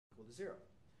to 0.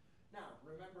 Now,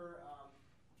 remember,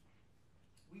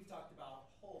 we've talked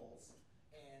about wholes,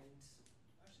 and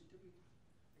actually, did we?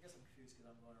 I guess I'm confused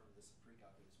because I'm going over this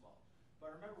pre-calculus as well.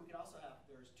 But remember, we could also have,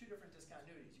 there's two different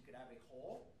discontinuities. You could have a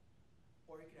whole,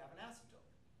 or you could have an asymptote,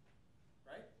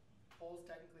 right? Wholes,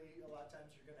 technically, a lot of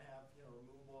times you're going to have,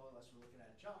 removable unless we're looking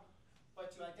at a jump.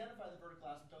 But to identify the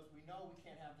vertical asymptotes, we know we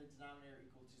can't have the denominator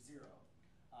equal to 0.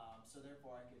 So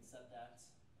therefore, I can set that.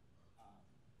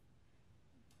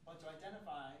 But to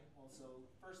identify, well, so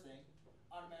first thing,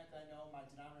 automatically I know my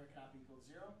denominator cannot be equal to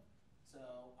 0.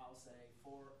 So I'll say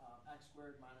x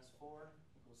squared minus 4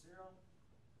 equals 0.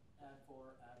 Add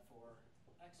 4,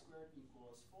 x squared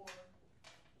equals 4.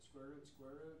 Square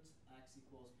root, x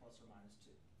equals plus or minus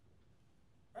 2.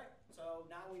 Right? So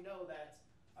now we know that,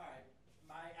 all right,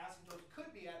 my asymptotes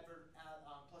could be at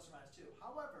plus or minus 2.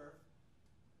 However,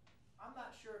 I'm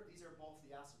not sure if these are both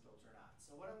the asymptotes or not.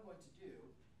 So what I'm going to do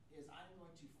is I'm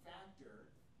going to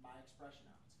factor my expression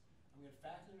out. I'm going to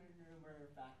factor the numerator,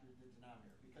 factor the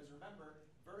denominator. Because remember,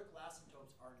 vertical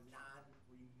asymptotes are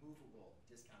non-removable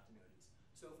discontinuities.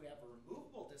 So if we have a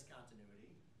removable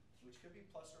discontinuity, which could be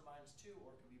plus or minus 2,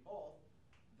 or it could be both,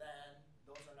 then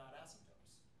those are not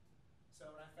asymptotes. So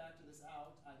when I factor this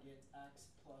out, I get x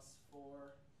plus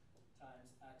 4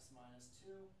 times x minus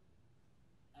 2.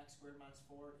 X squared minus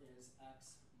 4 is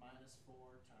x minus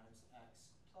 4 times x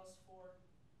plus 4.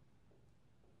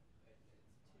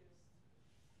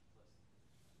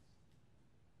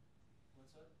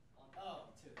 What's that?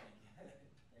 Oh, 2, thank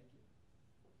you. Thank you.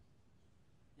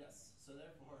 Yes, so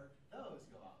therefore, those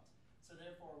go out. So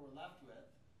therefore, we're left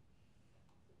with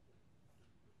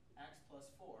x plus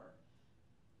 4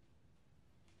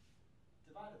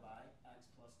 divided by x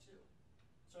plus 2.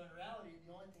 So in reality,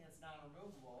 the only thing that's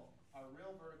non-removable, our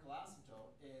real vertical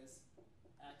asymptote, is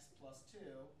x plus 2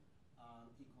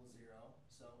 equals 0.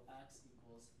 So x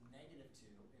equals negative 2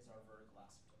 is our vertical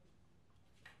asymptote.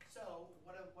 So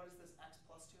what is this x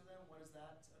plus 2 then? What does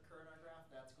that occur in our graph?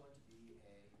 That's going to be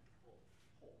a whole.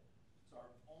 So our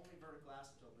only vertical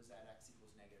asymptote is at x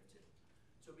equals negative 2.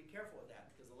 So be careful with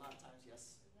that, because a lot of times,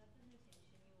 yes? Is that the notation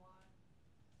you want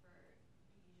for,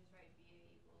 you just write VA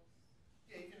equals?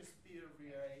 Yeah, you can just be a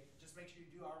VA. Just make sure you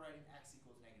do our writing x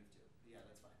equals negative 2. Yeah,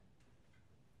 that's fine.